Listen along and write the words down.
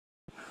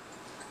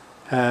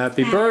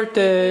Happy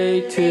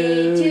birthday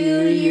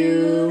to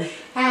you.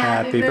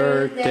 Happy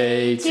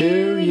birthday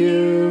to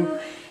you.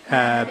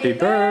 Happy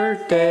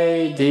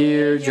birthday,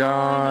 dear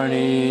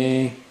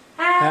Johnny.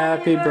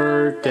 Happy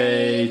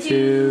birthday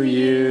to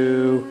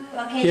you.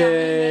 Okay,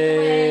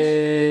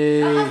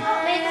 Yay!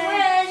 make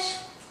a wish.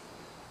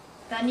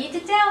 Don't need to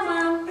tell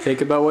Mom.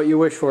 Think about what you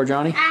wish for,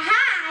 Johnny. Aha!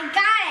 I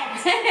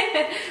got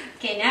it!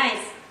 Okay,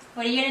 nice.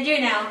 What are you gonna do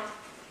now?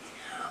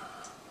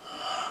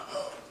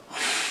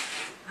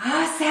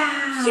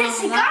 Awesome! Yes,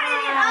 I got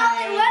it all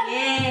in one.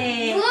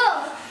 Yay! Blue.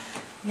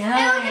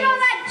 Nice. And look at all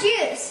that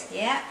juice.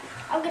 Yeah,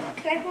 I'm gonna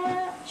crack one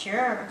up.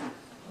 sure.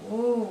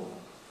 Ooh,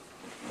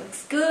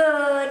 looks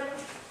good.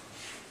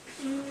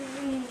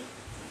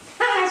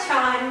 Hi,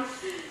 Sean.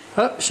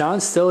 Oh,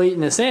 Sean's still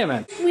eating the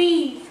salmon.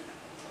 Leave.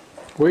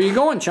 Where are you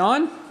going,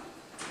 Sean?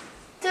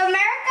 To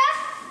America?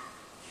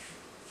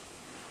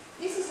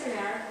 This is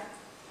America.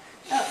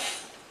 Oh.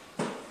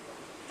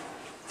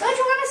 Don't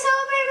you want to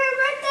celebrate my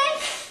birthday?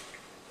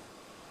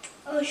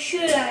 Oh,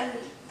 should I?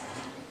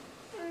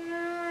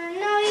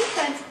 No, you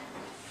could.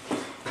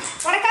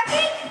 Want a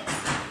cupcake?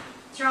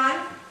 Sean,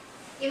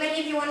 even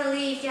if you want to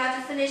leave, you have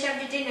to finish up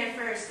your dinner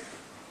first.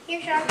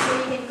 Here, Sean. So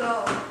you can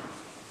go.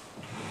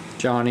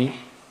 Johnny.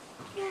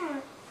 Yeah.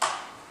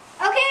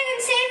 Okay, then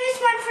save this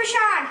one for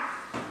Sean.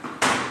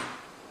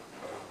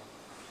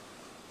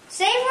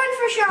 Save one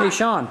for Sean. Hey,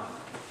 Sean.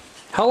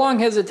 How long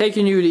has it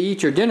taken you to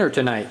eat your dinner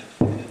tonight?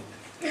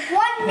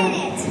 1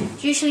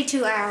 minute. Usually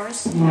 2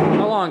 hours.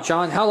 How long,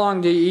 Sean? How long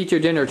did you eat your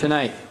dinner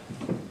tonight?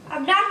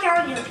 I'm not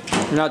telling you.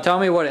 Now tell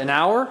me what, an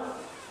hour?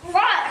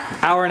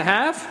 What? Hour and a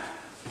half?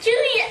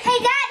 Julia, hey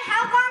Dad,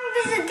 how long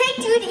does it take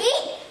you to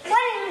eat?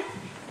 What,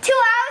 2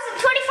 hours and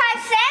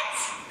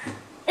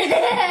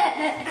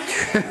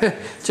 25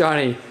 cents?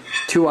 Johnny,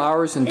 2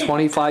 hours and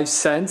 25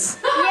 cents?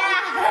 Yeah.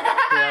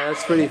 Yeah,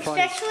 that's pretty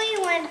funny. Especially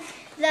when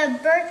the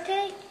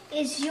birthday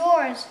is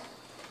yours.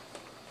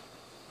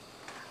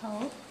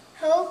 Hope.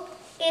 Hope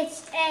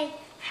it's a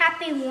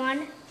happy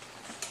one.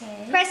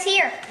 Okay. Press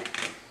here.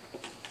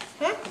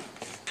 Huh?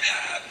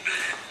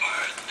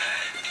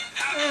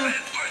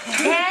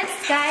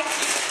 Dance, guys.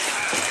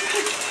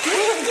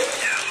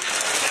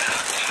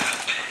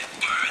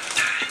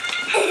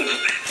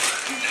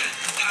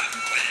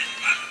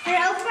 Can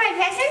I open my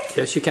present?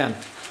 Yes, you can.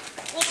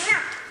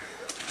 Yeah.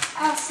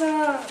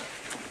 Awesome.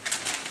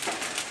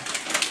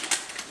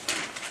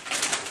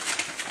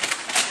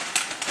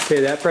 Okay,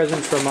 that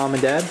present's from Mom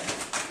and Dad.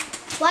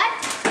 What?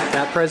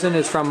 That present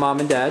is from Mom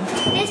and Dad.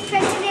 This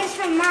present is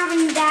from Mom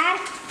and Dad.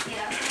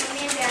 Yeah,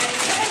 Mommy and Daddy.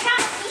 It's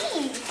not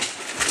these.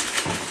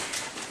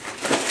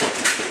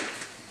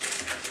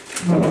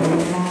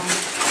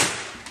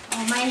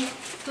 Oh,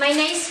 my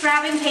nice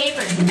wrapping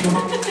paper.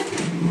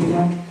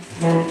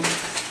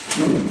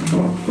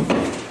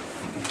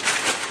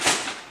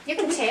 You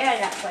can tear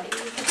it up, buddy.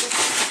 You can just,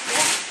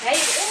 yeah, there you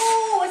go.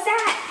 Oh, what's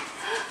that?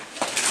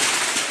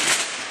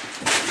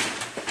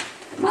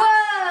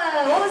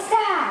 Whoa, what was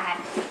that?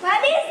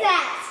 What is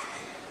that?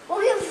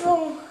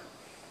 Beautiful.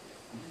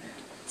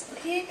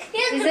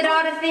 Is it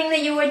all the thing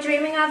that you were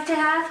dreaming of to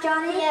have,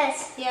 Johnny?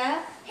 Yes.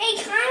 Yeah? Hey,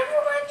 can I have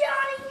one,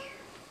 Johnny?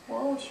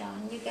 Whoa,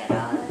 Sean, you get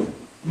all of it.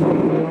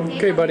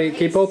 Okay, buddy,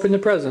 keep opening the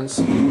presents.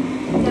 Can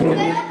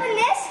I open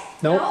this?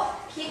 Nope. No,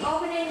 keep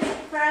opening the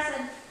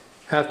present.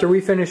 After we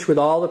finish with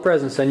all the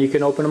presents, then you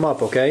can open them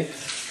up, okay?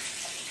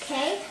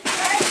 Okay.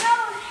 Let's go.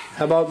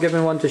 How about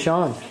giving one to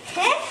Sean?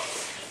 Okay.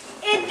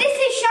 And this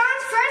is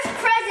Sean's first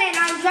present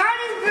on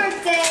Johnny's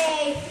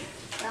birthday.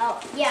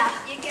 Well, yeah,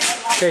 you get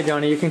it. Okay,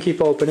 Johnny, you can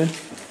keep opening.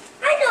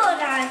 I know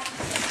that.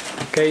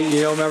 Okay,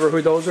 you don't remember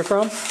who those are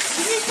from?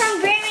 This is from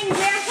Grandma and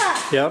Grandpa.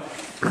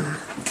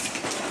 Yep.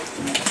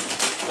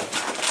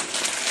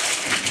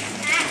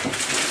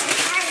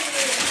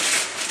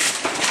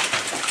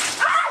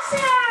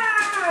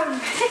 Awesome!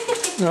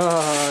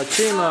 Ah,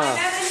 Chima.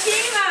 Another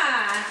Chima.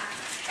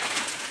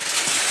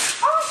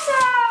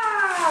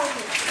 Awesome!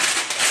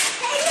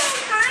 Hey, no,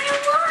 kind of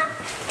one.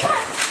 The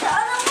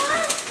other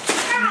one.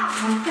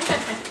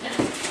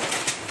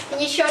 Can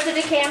you show to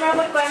the camera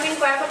what Grandma and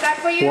Grandpa got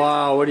for you?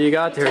 Wow, what do you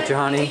got there,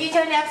 Johnny? You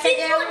turn it upside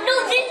This down. one, no,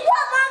 this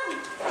one, Mom.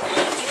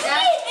 You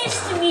gave this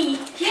to me.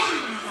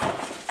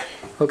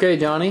 Yeah. Okay,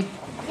 Johnny,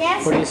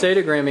 Yes. what do you say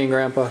to Grammy and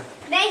Grandpa?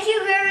 Thank you,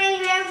 Grandma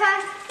and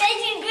Grandpa. Thank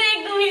you,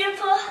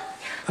 Grandpa.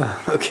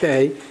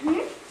 Okay.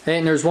 Hey,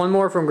 and there's one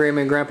more from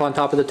Grammy and Grandpa on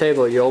top of the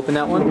table. You open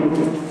that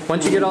one?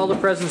 Once you get all the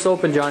presents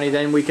open, Johnny,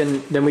 then we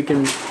can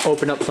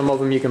open up some of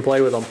them. You can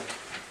play with them.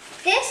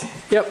 This?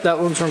 Yep, that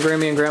one's from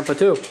Grammy and Grandpa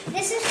too.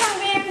 This is from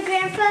Grandma and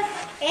Grandpa,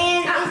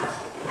 and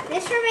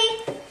this for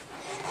me.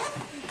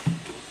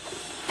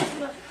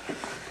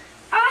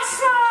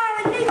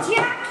 Awesome! A new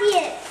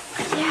jacket.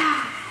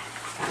 Yeah.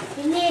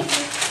 You need it.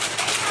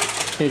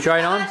 Can you try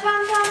it on? I thought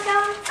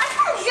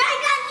I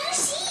got new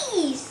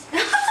shoes.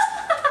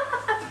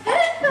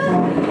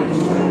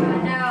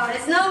 No,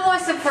 there's no more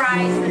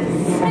surprises.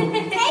 Hey,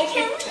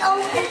 can we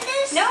open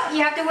this? No,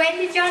 you have to wait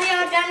until Johnny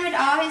are done with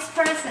all his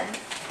presents.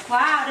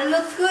 Wow, that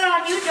looks good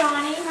on you,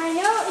 Johnny. I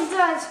know it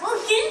does.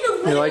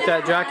 Oh, You like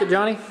that jacket,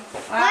 Johnny?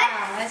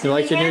 That's You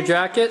like your new really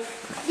jacket?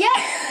 Yep.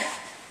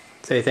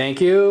 Say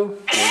thank you.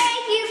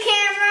 Thank you,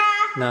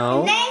 camera.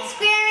 No. Thanks,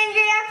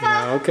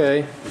 Grandpa,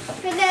 Okay.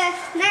 for the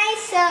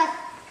nice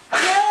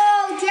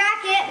yellow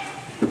jacket.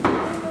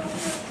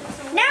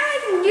 Now I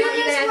can do You're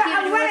this gonna when keep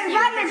I'm it running with you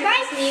my because you're gonna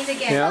bike. sneeze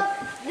again. Yeah.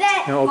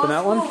 That, You wanna open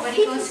that one? But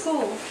he goes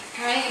school,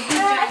 right? Good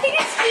I job. think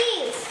it's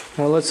skis.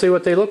 Well, let's see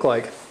what they look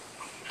like.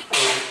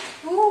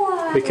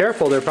 Ooh, Be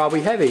careful, they're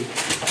probably heavy. Oh,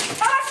 it's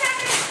not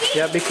the skis.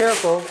 Yeah, be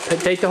careful.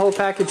 Take the whole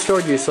package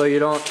toward you so it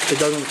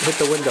doesn't hit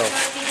the window.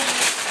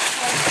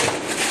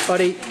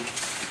 Buddy,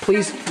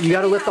 please, you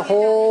gotta lift the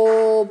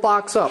whole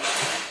box up.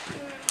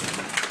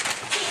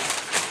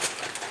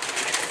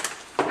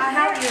 I'll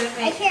help you if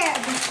I it can't.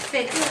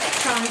 fits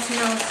Sean's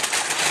nose.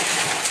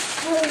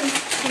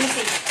 Let me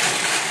see.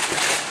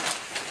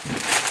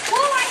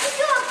 Oh, I can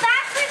do a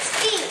backward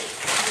ski.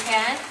 You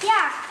can?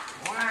 Yeah.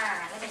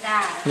 Wow, look at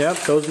that. Yep,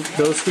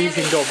 those skis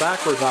you can go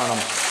backwards on them.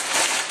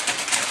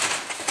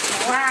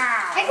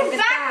 Wow. I can look at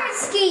backward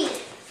ski.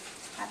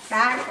 that. A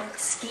backward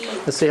ski.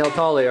 Let's see how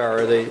tall they are.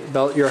 Are they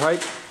about your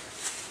height?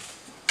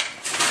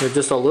 They're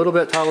just a little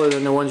bit taller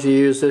than the ones you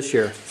used this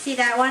year. See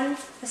that one?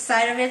 The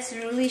side of it's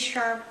really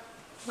sharp.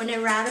 When it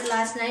rounded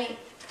last night,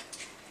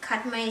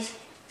 cut my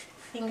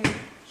finger.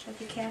 So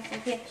be careful.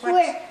 Here, watch.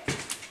 Where?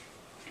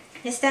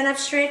 You stand up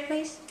straight,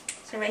 please.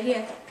 So right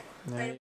here. Yeah.